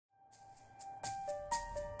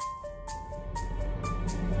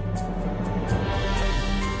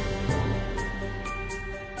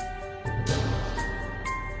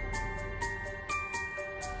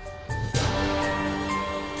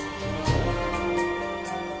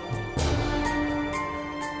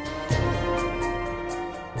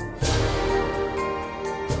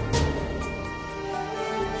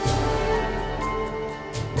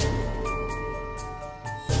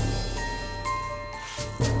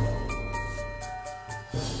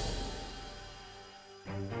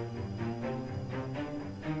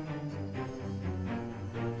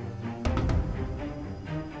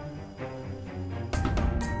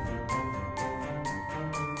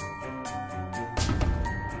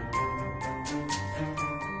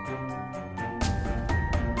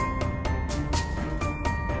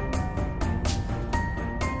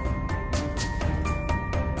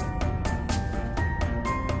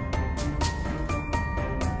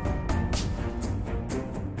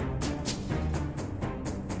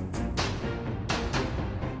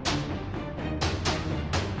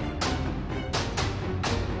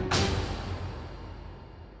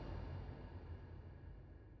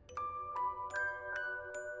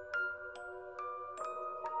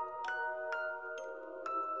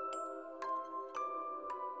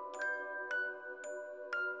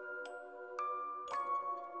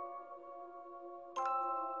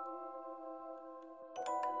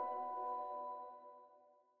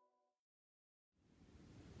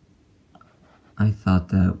I thought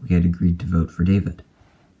that we had agreed to vote for David.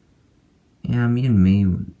 Yeah, me and May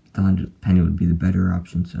thought Penny would be the better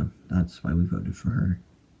option, so that's why we voted for her.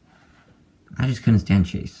 I just couldn't stand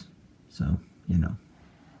Chase, so, you know.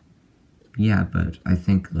 Yeah, but I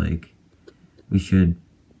think, like, we should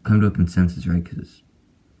come to a consensus, right? Because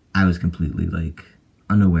I was completely, like,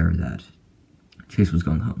 unaware that Chase was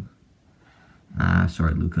going home.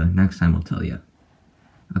 Sorry, Luca. Next time I'll tell you.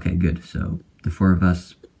 Okay, good. So, the four of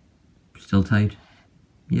us still tight?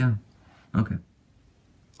 Yeah. Okay.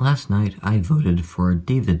 Last night, I voted for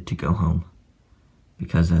David to go home.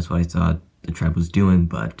 Because that's what I thought the tribe was doing,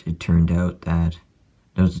 but it turned out that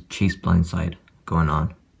there was a Chase blindside going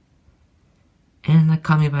on. And that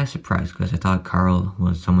caught me by surprise, because I thought Carl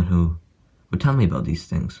was someone who would tell me about these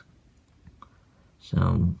things.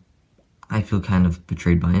 So, I feel kind of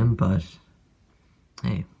betrayed by him, but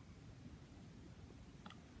hey.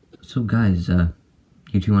 So guys,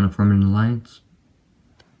 you two want to form an alliance?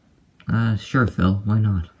 Sure, Phil, why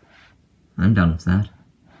not? I'm down with that.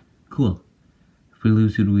 Cool. If we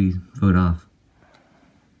lose, who do we vote off?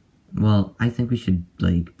 Well, I think we should,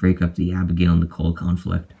 like, break up the Abigail and Nicole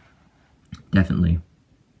conflict. Definitely.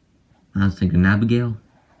 I was thinking Abigail.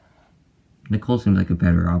 Nicole seems like a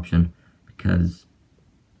better option, because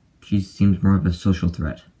she seems more of a social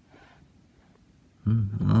threat.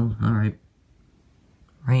 Well, alright.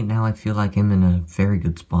 Right now I feel like I'm in a very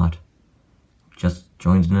good spot. Just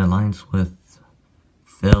joined an alliance with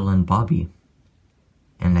Phil and Bobby.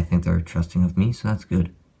 And I think they're trusting of me, so that's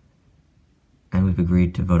good. And we've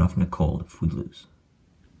agreed to vote off Nicole if we lose.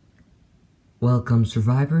 Welcome,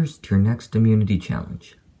 survivors, to your next immunity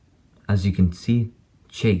challenge. As you can see,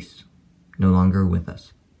 Chase, no longer with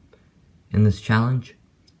us. In this challenge,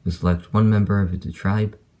 we select one member of the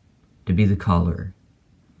tribe to be the caller.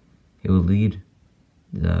 He will lead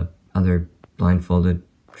the other blindfolded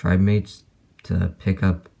tribe mates to pick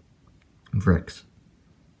up bricks.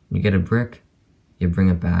 You get a brick, you bring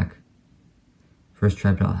it back. First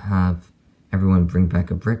tribe to have everyone bring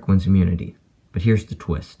back a brick wins immunity. But here's the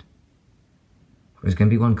twist. There's going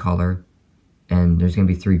to be one caller, and there's going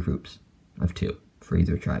to be 3 groups of 2 for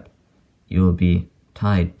either tribe. You will be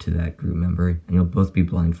tied to that group member, and you'll both be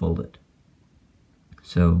blindfolded.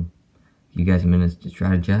 So, you guys have minutes to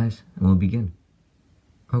strategize, and we'll begin.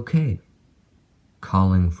 Okay.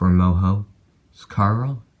 Calling for Moho, it's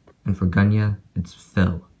Carl, and for Gunya, it's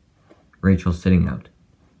Phil. Rachel's sitting out.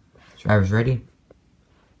 Survivors ready?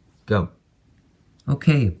 Go.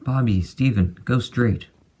 Okay, Bobby, Steven, go straight.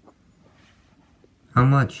 How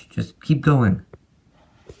much? Just keep going.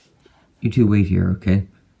 You two wait here, okay?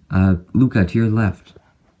 Luca, to your left.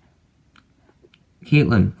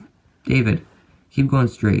 Caitlin, David, keep going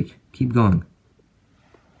straight. Keep going.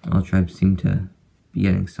 All tribes seem to be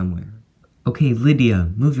getting somewhere. Okay,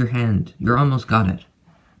 Lydia, move your hand. You're almost got it.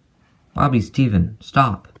 Bobby, Steven,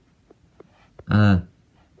 stop. Al,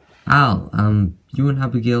 you and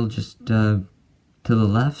Abigail just, to the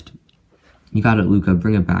left? You got it, Luca.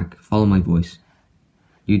 Bring it back. Follow my voice.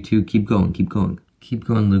 You two, keep going, keep going. Keep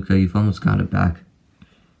going, Luca. You've almost got it back.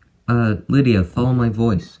 Lydia, follow my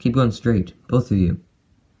voice. Keep going straight. Both of you.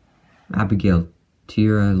 Abigail, to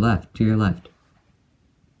your left, to your left.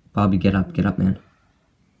 Bobby, get up, man.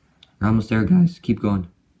 You're almost there, guys. Keep going.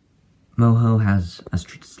 Moho has a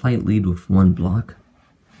slight lead with 1 block.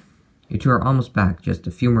 You two are almost back, just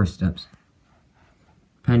a few more steps.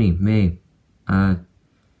 Penny, May,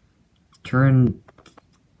 turn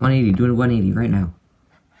 180, do a 180 right now.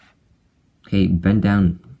 Okay, bend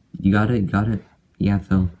down. You got it, you got it? Yeah,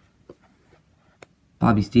 Phil.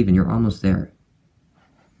 Bobby, Steven, you're almost there.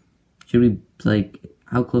 Should we, like,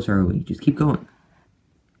 how close are we? Just keep going.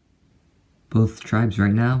 Both tribes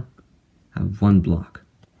right now have 1 block.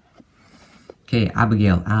 Okay,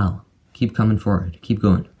 Abigail, Al, keep coming forward. Keep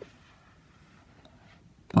going.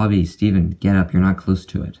 Bobby, Steven, get up. You're not close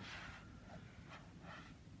to it.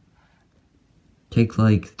 Take,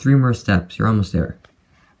 like, 3 more steps. You're almost there.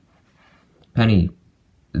 Penny,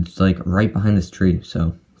 it's, like, right behind this tree,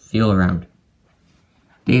 so feel around.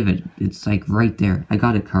 David, it's, like, right there. I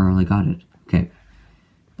got it, Carl. I got it. Okay.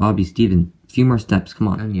 Bobby, Steven, a few more steps. Come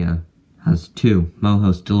on. Anya has 2.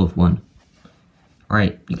 Moho still with 1.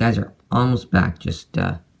 Alright, you guys are almost back. Just,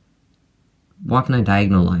 walk in a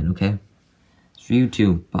diagonal line, okay? It's for you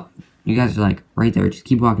two. You guys are, like, right there. Just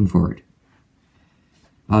keep walking forward.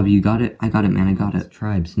 Bobby, you got it? I got it, man. I got it.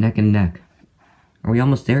 Tribes, neck and neck. Are we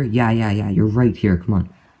almost there? Yeah. You're right here. Come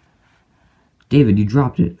on. David, you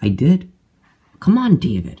dropped it. I did? Come on,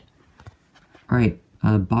 David. Alright,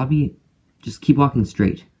 Bobby, just keep walking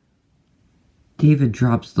straight. David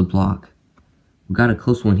drops the block. We got a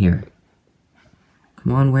close one here.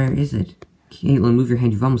 Come on, where is it? Caitlin, move your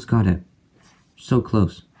hand. You've almost got it. So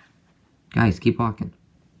close. Guys, keep walking.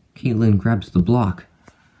 Caitlin grabs the block.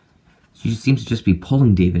 She seems to just be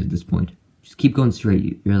pulling David at this point. Just keep going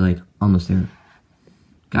straight. You're like almost there.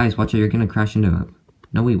 Guys, watch out. You're going to crash into him.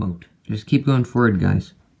 No, we won't. Just keep going forward,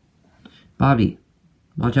 guys. Bobby,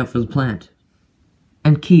 watch out for the plant.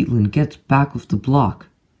 And Caitlin gets back with the block.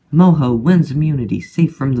 Moho wins immunity,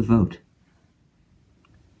 safe from the vote.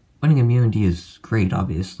 Winning immunity is great,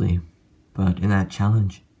 obviously, but in that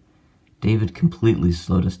challenge, David completely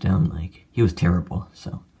slowed us down. Like, he was terrible,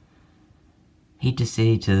 so. Hate to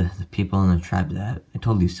say to the people in the tribe that I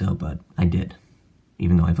told you so, but I did.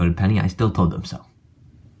 Even though I voted Penny, I still told them so.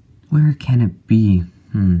 Where can it be?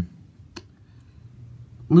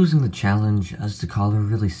 Losing the challenge as the caller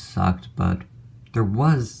really sucked, but there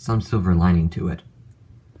was some silver lining to it.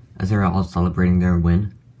 As they were all celebrating their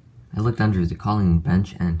win, I looked under the calling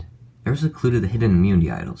bench and there was a clue to the hidden immunity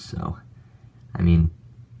idols, so, I mean,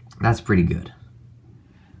 that's pretty good.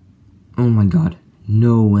 Oh my god,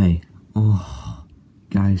 no way. Oh,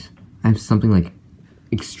 guys, I have something like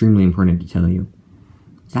extremely important to tell you.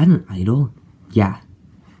 Is that an idol? Yeah.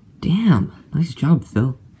 Damn, nice job,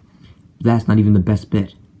 Phil. But that's not even the best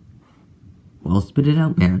bit. Well, spit it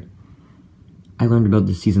out, man. I learned about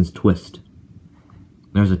this season's twist.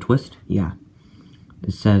 There's a twist? Yeah.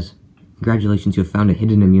 It says, congratulations, you have found a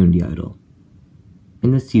hidden immunity idol.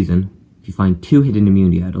 In this season, if you find 2 hidden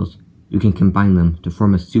immunity idols, you can combine them to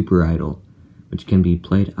form a super idol, which can be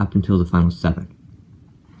played up until the final 7.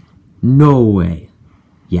 No way!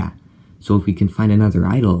 Yeah, so if we can find another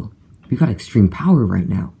idol, we got extreme power right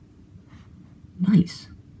now. Nice.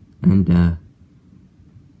 And,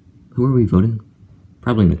 who are we voting?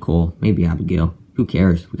 Probably Nicole, maybe Abigail. Who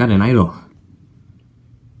cares? We got an idol.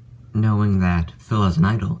 Knowing that Phil has an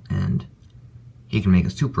idol and he can make a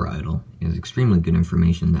super idol is extremely good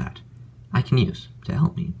information that I can use to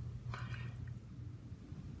help me.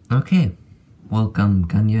 Okay, welcome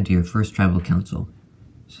Ganya to your first tribal council.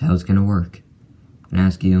 So how it's gonna work. I'm gonna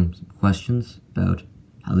ask you some questions about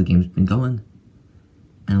how the game's been going,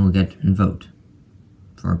 and we'll get and vote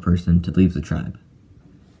for a person to leave the tribe.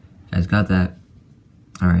 You guys got that?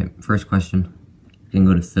 Alright, first question. You can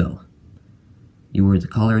go to Phil. You were the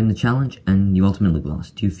caller in the challenge, and you ultimately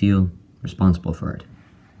lost. Do you feel responsible for it?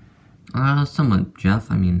 Somewhat,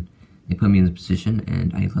 Jeff. I mean, they put me in this position,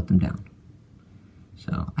 and I let them down.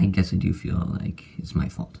 So, I guess I do feel like it's my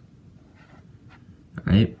fault.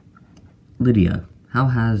 Alright. Lydia, how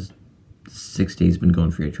has 6 days been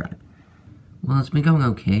going for your tribe? Well, it's been going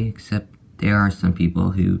okay, except there are some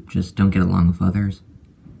people who just don't get along with others.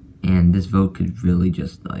 And this vote could really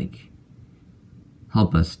just, like,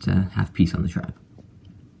 help us to have peace on the tribe.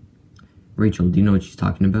 Rachel, do you know what she's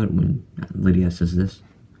talking about when Lydia says this?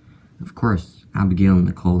 Of course, Abigail and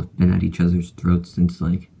Nicole have been at each other's throats since,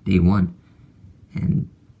 like, day 1. And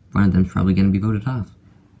one of them's probably going to be voted off.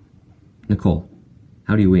 Nicole,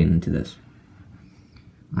 how do you weigh into this?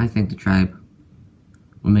 I think the tribe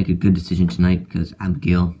will make a good decision tonight because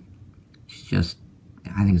Abigail,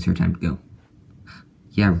 I think it's her time to go.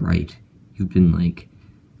 Yeah, right. You've been, like,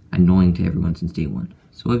 annoying to everyone since day 1.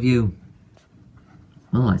 So have you.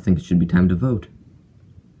 Well, I think it should be time to vote.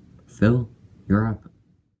 Phil, you're up.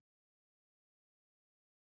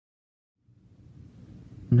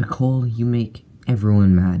 Nicole, you make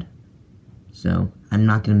everyone mad. So, I'm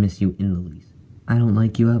not gonna miss you in the least. I don't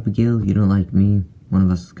like you, Abigail. You don't like me. One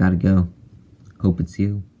of us has gotta go. Hope it's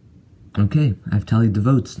you. Okay, I've tallied the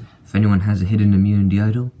votes. If anyone has a hidden immunity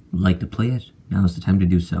idol, would like to play it, now is the time to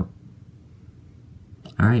do so.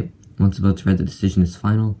 Alright, once the votes read, the decision is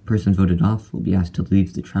final. Person voted off will be asked to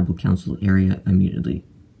leave the tribal council area immediately.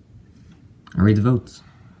 I'll read the votes.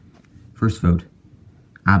 First vote,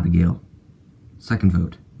 Abigail. Second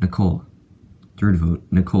vote, Nicole. Third vote,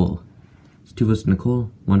 Nicole. It's 2 votes to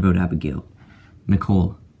Nicole, 1 vote Abigail.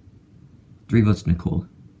 Nicole. 3 votes Nicole.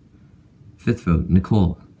 5th vote,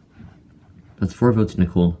 Nicole. That's 4 votes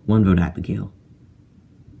Nicole, 1 vote Abigail.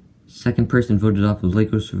 Second person voted off was Lake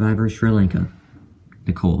survivor Sri Lanka.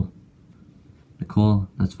 Nicole. Nicole,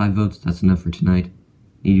 that's 5 votes, that's enough for tonight.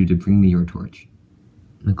 Need you to bring me your torch.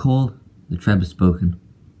 Nicole, the tribe has spoken.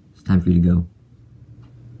 It's time for you to go.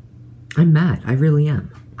 I'm mad, I really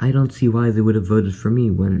am. I don't see why they would have voted for me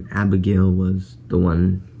when Abigail was the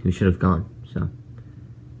one who should have gone, so.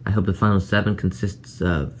 I hope the final 7 consists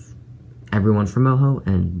of everyone from Moho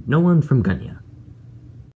and no one from Gunya.